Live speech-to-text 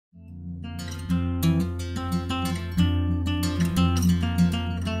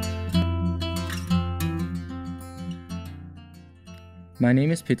My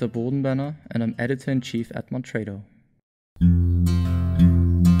name is Peter Bodenbenner and I'm Editor-in-Chief at Montredo.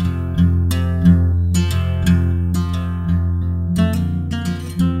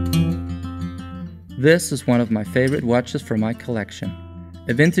 This is one of my favorite watches from my collection,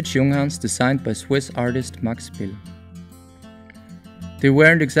 a vintage Junghans designed by Swiss artist Max Bill. They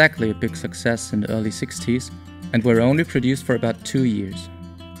weren't exactly a big success in the early 60s and were only produced for about 2 years.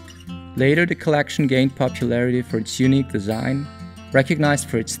 Later the collection gained popularity for its unique design, recognized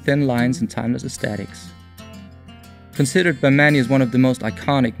for its thin lines and timeless aesthetics. Considered by many as one of the most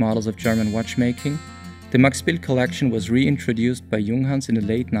iconic models of German watchmaking, the Max Bill collection was reintroduced by Junghans in the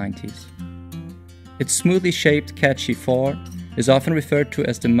late 90s. Its smoothly shaped, catchy 4 is often referred to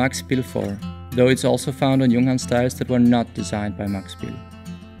as the Max Bill 4, though it's also found on Junghans styles that were not designed by Max Bill.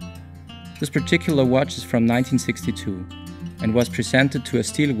 This particular watch is from 1962 and was presented to a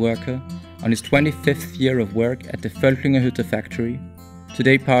steel worker on his 25th year of work at the Völklingerhütte factory,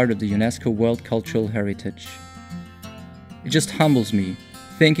 today part of the UNESCO World Cultural Heritage. It just humbles me,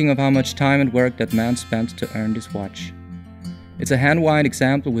 thinking of how much time and work that man spent to earn this watch. It's a hand-wound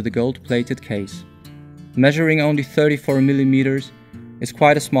example with a gold-plated case. Measuring only 34mm, it's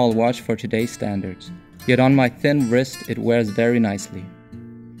quite a small watch for today's standards, yet on my thin wrist it wears very nicely.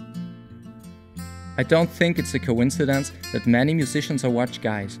 I don't think it's a coincidence that many musicians are watch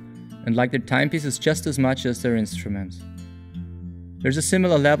guys and like their timepieces just as much as their instruments. There's a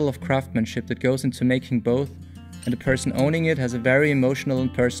similar level of craftsmanship that goes into making both, and the person owning it has a very emotional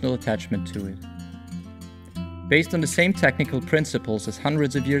and personal attachment to it. Based on the same technical principles as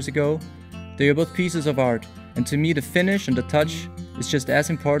hundreds of years ago, they are both pieces of art, and to me the finish and the touch is just as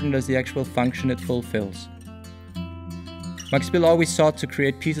important as the actual function it fulfills. Max Bill always sought to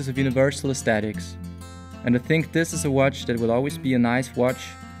create pieces of universal aesthetics, and I think this is a watch that will always be a nice watch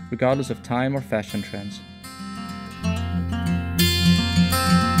regardless of time or fashion trends.